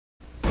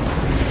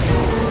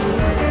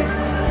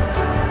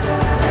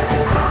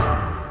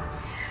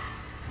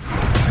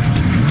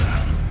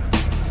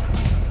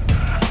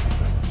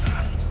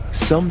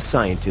Some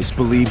scientists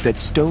believe that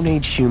Stone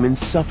Age humans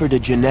suffered a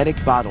genetic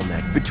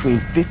bottleneck between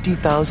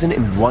 50,000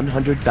 and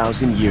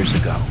 100,000 years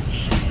ago.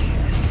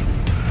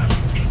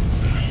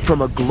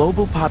 From a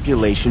global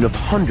population of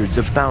hundreds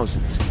of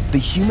thousands, the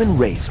human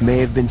race may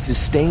have been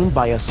sustained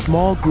by a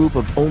small group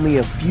of only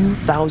a few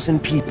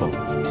thousand people.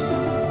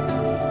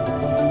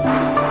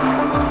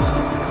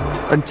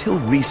 Until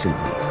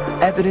recently,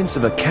 evidence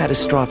of a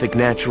catastrophic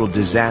natural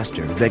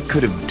disaster that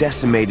could have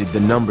decimated the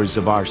numbers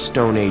of our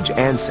Stone Age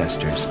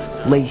ancestors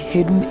lay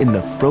hidden in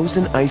the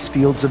frozen ice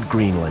fields of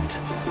Greenland.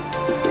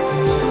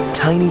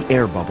 Tiny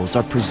air bubbles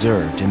are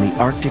preserved in the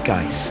Arctic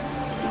ice.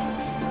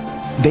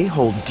 They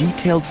hold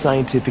detailed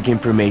scientific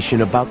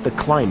information about the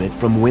climate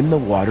from when the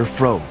water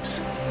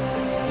froze.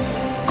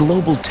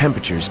 Global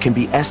temperatures can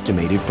be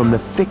estimated from the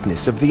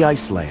thickness of the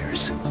ice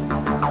layers.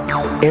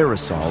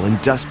 Aerosol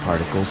and dust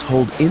particles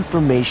hold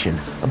information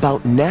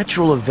about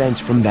natural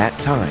events from that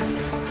time.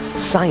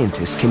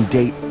 Scientists can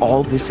date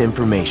all this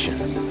information.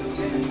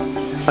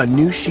 A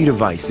new sheet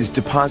of ice is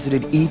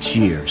deposited each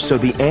year, so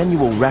the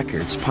annual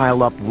records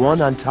pile up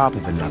one on top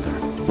of another,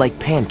 like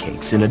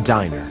pancakes in a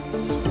diner.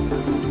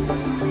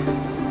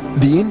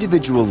 The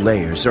individual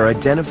layers are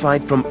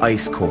identified from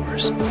ice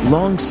cores,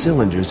 long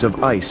cylinders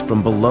of ice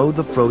from below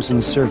the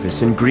frozen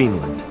surface in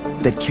Greenland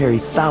that carry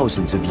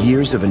thousands of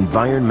years of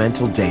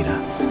environmental data.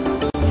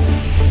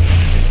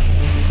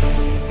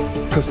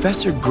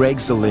 Professor Greg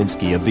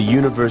Zielinski of the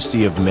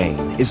University of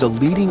Maine is a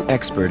leading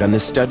expert on the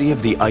study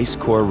of the ice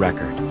core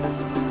record.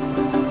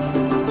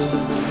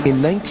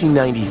 In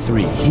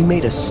 1993, he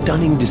made a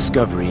stunning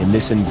discovery in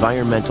this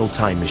environmental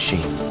time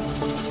machine.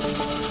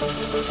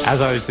 As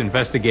I was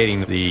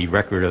investigating the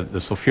record of the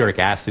sulfuric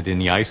acid in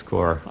the ice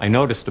core, I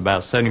noticed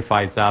about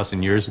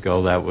 75,000 years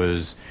ago that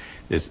was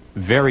this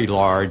very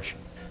large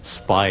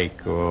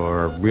spike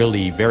or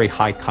really very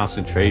high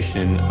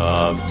concentration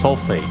of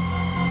sulfate.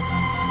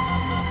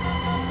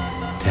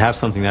 To have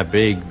something that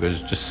big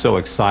was just so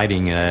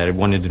exciting that I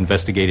wanted to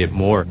investigate it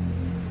more.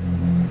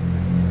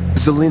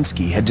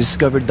 Zielinski had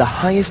discovered the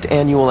highest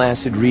annual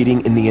acid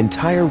reading in the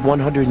entire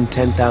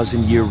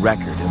 110,000-year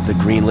record of the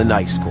Greenland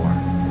ice core,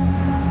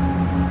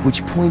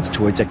 which points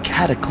towards a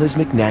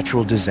cataclysmic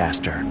natural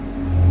disaster.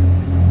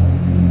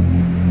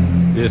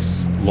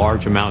 This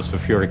large amount of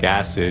sulfuric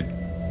acid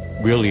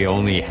really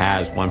only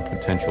has one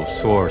potential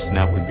source, and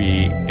that would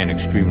be an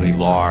extremely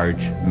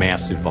large,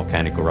 massive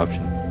volcanic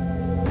eruption.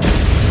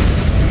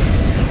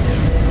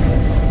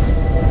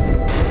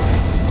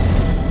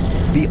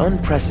 The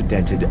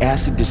unprecedented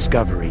acid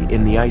discovery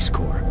in the ice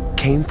core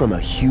came from a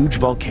huge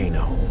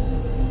volcano.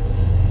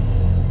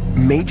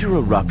 Major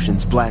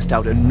eruptions blast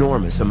out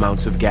enormous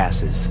amounts of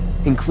gases,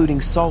 including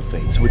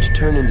sulfates, which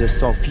turn into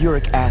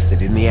sulfuric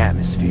acid in the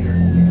atmosphere.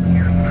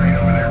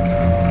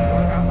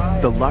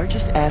 The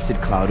largest acid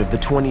cloud of the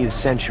 20th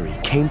century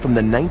came from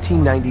the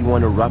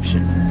 1991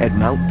 eruption at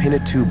Mount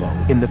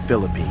Pinatubo in the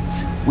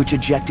Philippines, which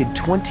ejected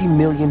 20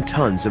 million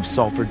tons of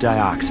sulfur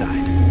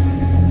dioxide.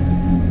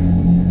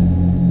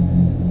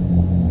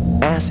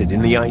 Acid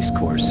in the ice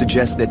core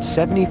suggests that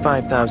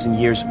 75,000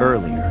 years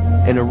earlier,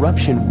 an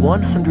eruption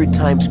 100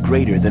 times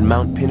greater than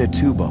Mount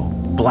Pinatubo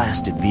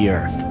blasted the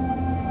Earth.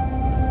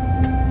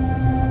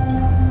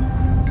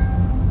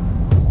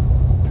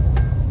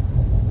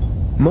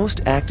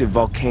 Most active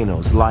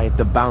volcanoes lie at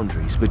the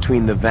boundaries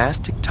between the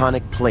vast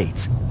tectonic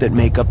plates that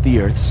make up the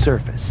Earth's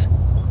surface.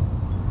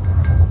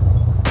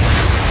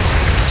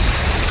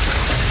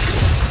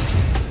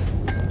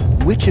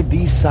 Which of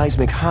these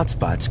seismic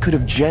hotspots could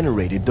have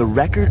generated the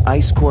record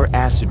ice core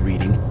acid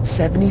reading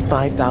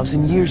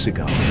 75,000 years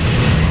ago?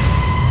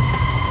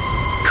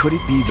 Could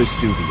it be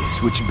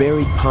Vesuvius, which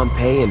buried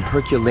Pompeii and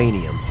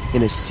Herculaneum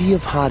in a sea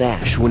of hot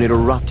ash when it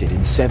erupted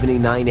in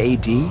 79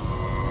 AD?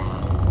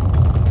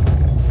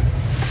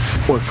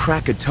 Or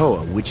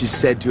Krakatoa, which is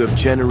said to have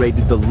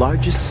generated the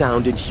largest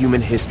sound in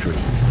human history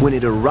when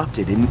it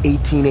erupted in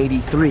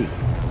 1883?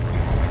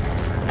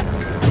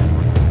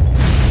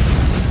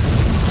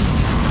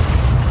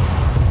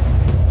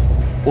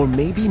 Or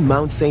maybe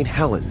Mount St.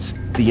 Helens,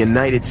 the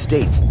United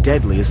States'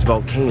 deadliest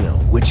volcano,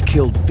 which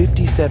killed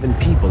 57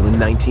 people in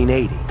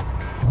 1980.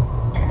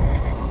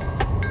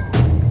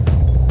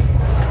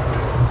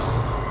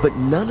 But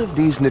none of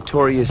these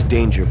notorious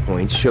danger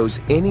points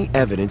shows any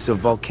evidence of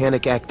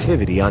volcanic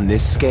activity on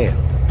this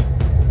scale.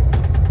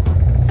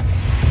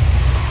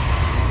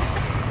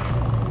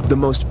 The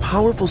most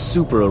powerful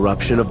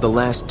super-eruption of the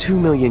last 2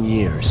 million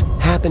years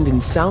happened in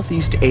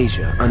Southeast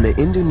Asia on the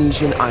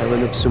Indonesian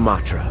island of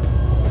Sumatra.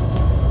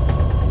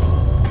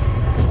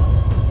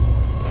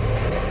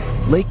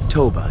 Lake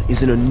Toba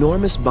is an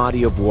enormous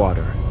body of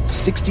water,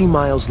 60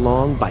 miles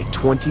long by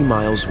 20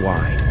 miles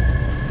wide.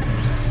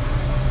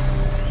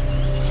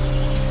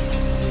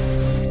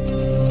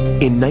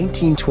 In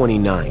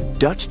 1929,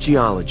 Dutch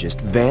geologist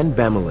Van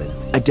Bemmelen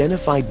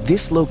identified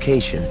this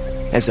location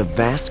as a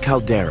vast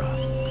caldera.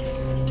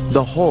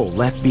 The hole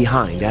left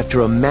behind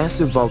after a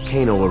massive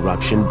volcano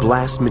eruption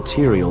blasts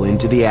material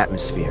into the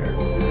atmosphere.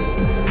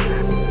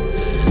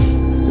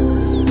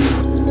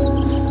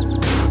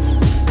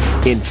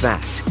 In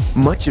fact,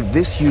 Much of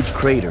this huge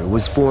crater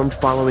was formed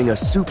following a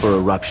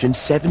super-eruption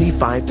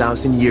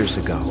 75,000 years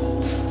ago,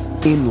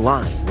 in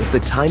line with the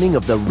timing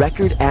of the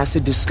record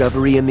acid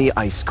discovery in the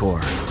ice core.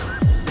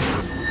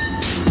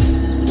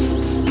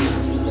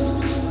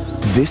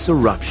 This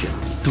eruption,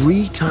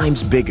 3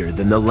 times bigger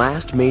than the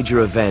last major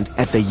event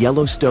at the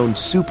Yellowstone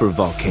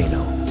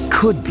supervolcano,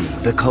 could be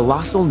the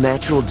colossal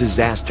natural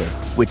disaster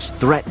which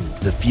threatened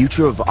the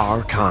future of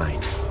our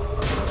kind.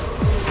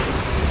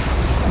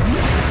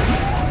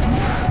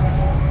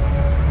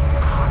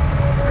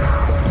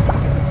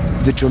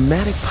 The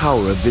dramatic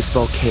power of this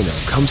volcano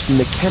comes from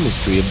the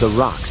chemistry of the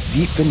rocks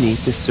deep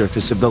beneath the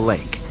surface of the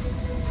lake.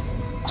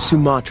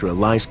 Sumatra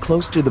lies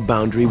close to the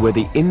boundary where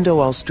the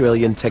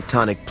Indo-Australian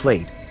tectonic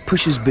plate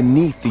pushes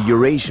beneath the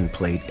Eurasian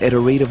plate at a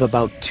rate of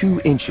about 2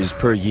 inches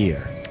per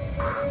year.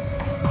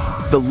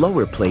 The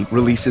lower plate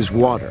releases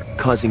water,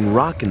 causing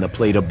rock in the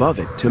plate above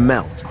it to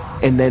melt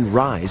and then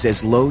rise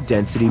as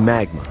low-density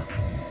magma.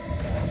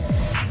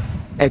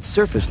 At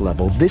surface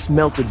level, this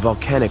melted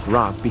volcanic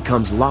rock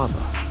becomes lava,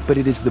 but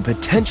it is the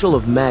potential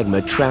of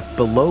magma trapped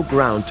below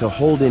ground to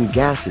hold in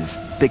gases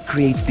that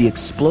creates the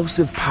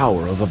explosive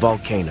power of a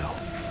volcano.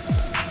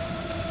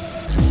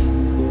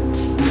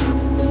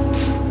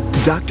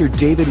 Dr.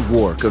 David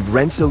Wark of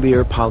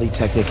Rensselaer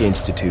Polytechnic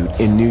Institute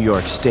in New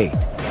York State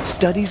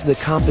studies the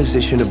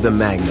composition of the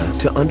magma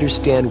to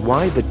understand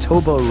why the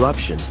Toba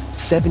eruption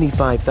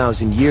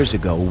 75,000 years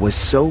ago was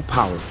so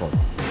powerful.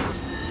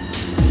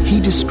 He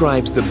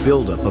describes the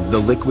buildup of the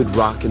liquid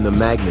rock in the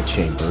magma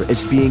chamber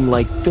as being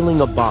like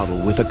filling a bottle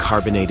with a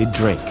carbonated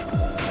drink.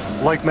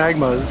 Like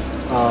magmas,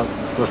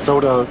 the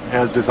soda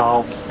has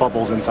dissolved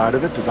bubbles inside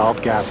of it,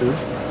 dissolved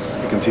gases.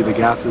 You can see the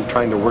gases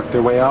trying to work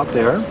their way out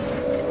there.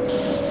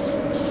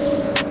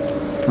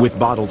 With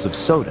bottles of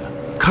soda,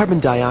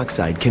 carbon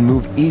dioxide can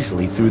move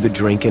easily through the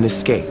drink and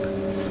escape.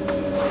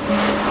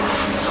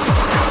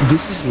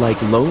 This is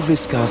like low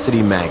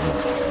viscosity magma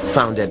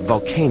found at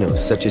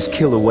volcanoes such as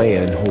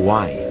Kilauea in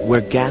Hawaii,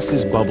 where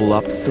gases bubble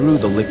up through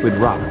the liquid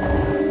rock,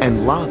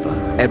 and lava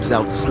ebbs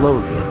out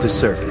slowly at the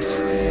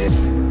surface.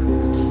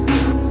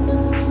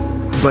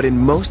 But in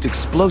most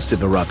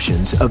explosive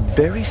eruptions, a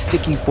very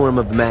sticky form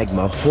of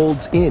magma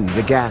holds in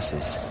the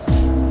gases.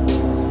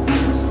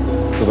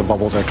 So the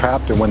bubbles are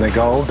trapped, and when they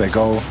go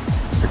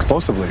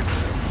explosively.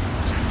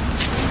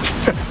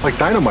 Like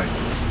dynamite.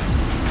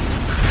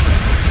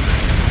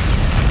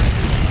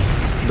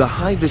 The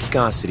high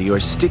viscosity or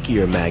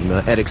stickier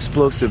magma at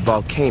explosive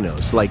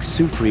volcanoes like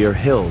Soufriere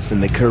Hills in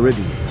the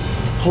Caribbean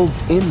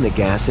holds in the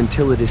gas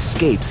until it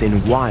escapes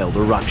in wild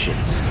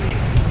eruptions.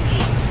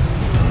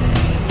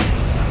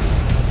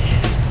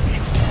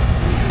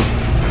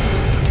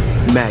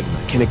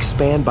 Magma can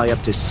expand by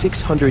up to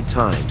 600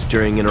 times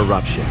during an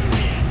eruption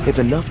if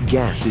enough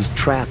gas is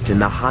trapped in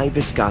the high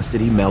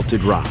viscosity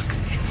melted rock.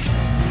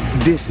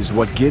 This is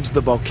what gives the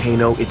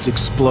volcano its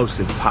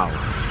explosive power.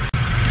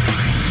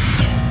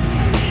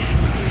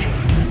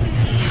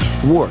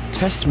 Wark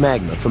tests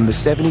magma from the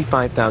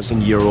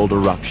 75,000-year-old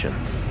eruption,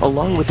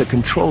 along with a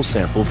control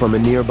sample from a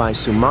nearby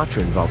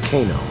Sumatran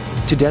volcano,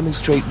 to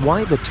demonstrate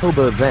why the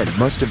Toba event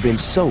must have been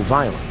so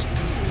violent.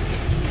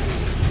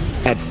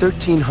 At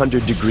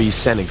 1,300 degrees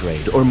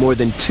centigrade, or more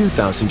than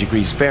 2,000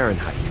 degrees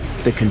Fahrenheit,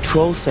 the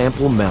control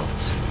sample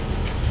melts.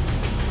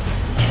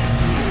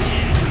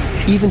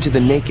 Even to the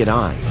naked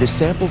eye, the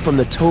sample from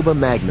the Toba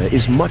magma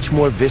is much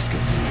more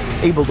viscous,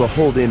 able to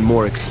hold in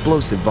more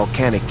explosive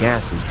volcanic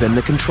gases than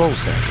the control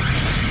sample.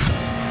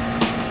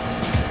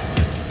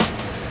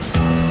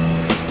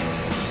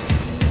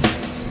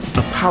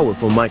 A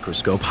powerful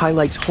microscope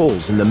highlights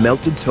holes in the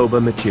melted Toba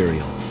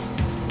material.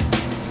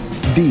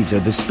 These are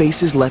the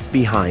spaces left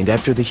behind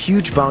after the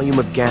huge volume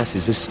of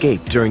gases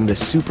escaped during the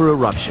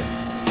super-eruption.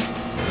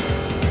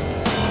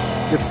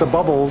 It's the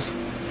bubbles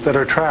that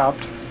are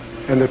trapped,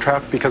 and they're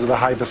trapped because of the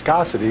high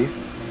viscosity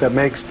that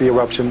makes the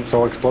eruption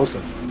so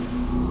explosive.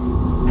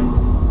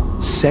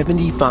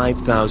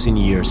 75,000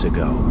 years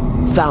ago,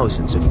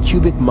 thousands of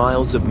cubic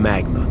miles of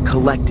magma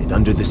collected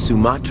under the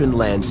Sumatran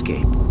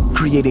landscape,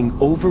 creating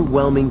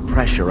overwhelming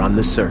pressure on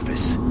the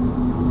surface.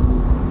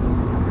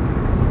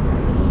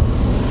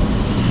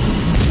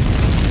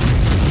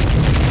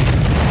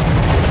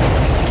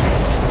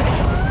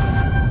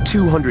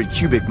 "200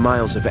 cubic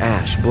miles of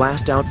ash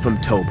blast out from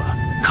Toba,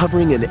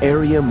 covering an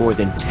area more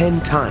than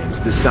 10 times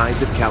the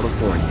size of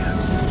California.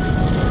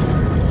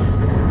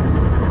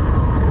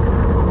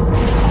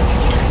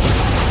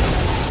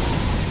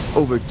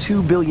 Over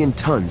 2 billion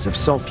tons of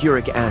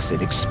sulfuric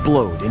acid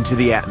explode into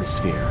the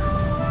atmosphere.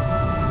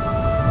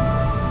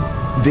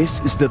 This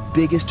is the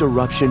biggest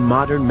eruption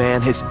modern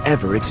man has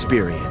ever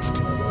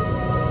experienced.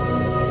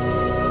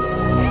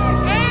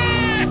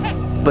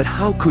 But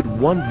how could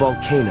one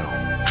volcano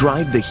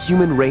drive the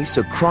human race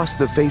across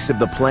the face of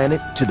the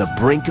planet to the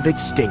brink of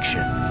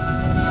extinction?